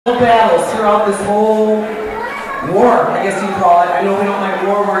battles throughout this whole war, I guess you'd call it. I know we don't like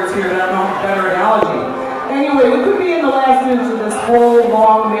war words here, but I don't know a better analogy. Anyway, we could be in the last inch of this whole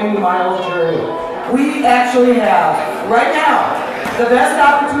long, many miles journey. We actually have, right now, the best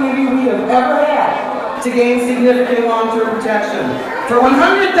opportunity we have ever had to gain significant long-term protection for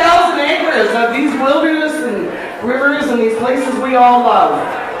 100,000 acres of these wilderness and rivers and these places we all love.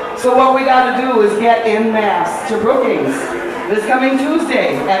 So what we got to do is get en masse to Brookings. This coming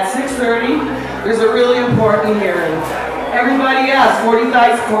Tuesday at 6:30, there's a really important hearing. Everybody asked, 45,000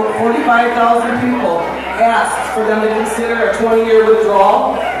 people asked for them to consider a 20-year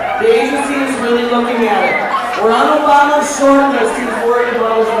withdrawal. The agency is really looking at it. We're on Obama's short list. He's worried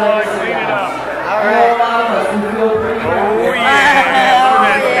about his legacy now. I know a lot of us who feel pretty happy. Oh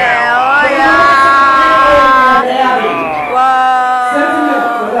yeah. Sentiment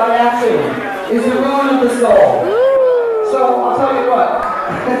without action is the ruin of the soul. So I'll tell you what,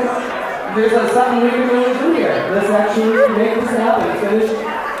 there's something we can really do here. Let's actually make this happen.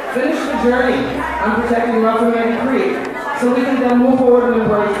 Finish the journey on protecting Ruffin Creek, so we can then move forward and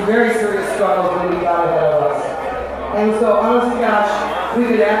embrace very serious struggles when we got ahead of us. And so, honestly, gosh, we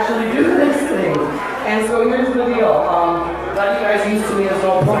could actually do this thing. And so here's the deal. Like you guys used to me as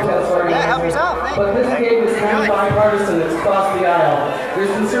no protest organization, but this game is kind of bipartisan. It's across the aisle.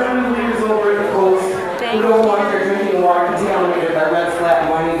 There's conservative leaders over at the coast who don't want their drinking water contaminated by red flat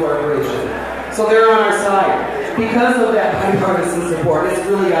mining corporation. So they're on our side. Because of that bipartisan support, it's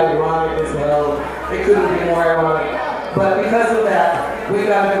really ironic as well. It couldn't be more ironic. But because of that, we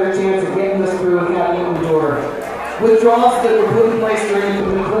got a better chance of getting this through and having it endure. Withdrawals that were put in place during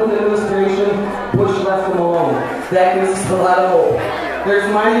the Clinton administration, Bush left them alone. That gives us a lot of hope.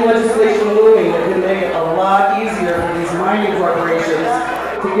 There's mining legislation looming that can make it a lot easier for these mining corporations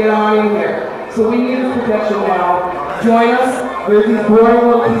to get on in here. So we need this protection now. Join us. There's these boring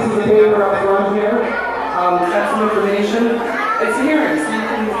little pieces of paper up front here. That's some information. It's a hearing, so you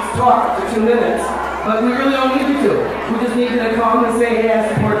can talk for 2 minutes. But we really don't need you to. We just need you to come and say, hey, I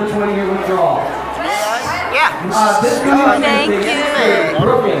support the 20-year withdrawal. Yeah. This Thank you.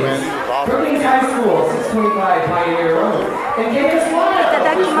 Brookings High School, 625 Pioneer Road. And guess what?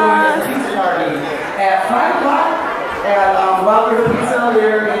 Takilma. At 5 o'clock at Wilder Pizza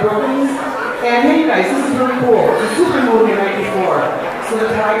there in Brookings. And hey, guys, this is really cool. It's a super movie night before. So the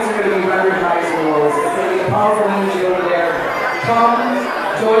tides are going to be rendered high schools. It's going to be a powerful energy over there. Come,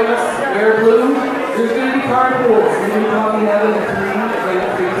 join us, wear blue. There's going to be carpools. We're going to be talking heaven at 3, again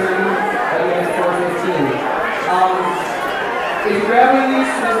at 3:30, again at 4:15. If you're grabbing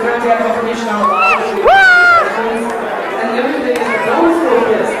these, there's going to have information on the bottom. And the other thing is the dome school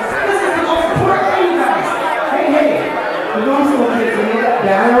kids. This is the most important thing, guys. Hey, the dome school kids, you need that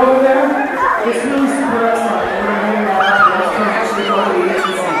banner over there? It's really super excellent. And we're hanging out and you can actually go to the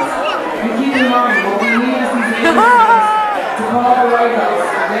agencies. And keep in mind, what we need is these agencies to call the White House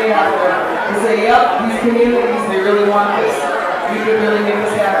the day after and say, yep, these communities, they really want this. We could really make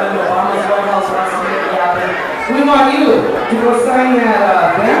this happen. Obama's White House wants to make it happen. We want you to go sign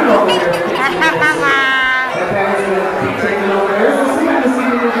that banner over there. That banner's going to be taken over there. So somebody will see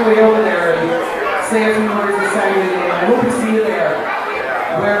you your way over there and say a few words and sign it in. I hope to see you there.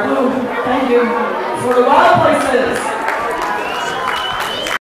 Wear blue. Thank you. For the wild places.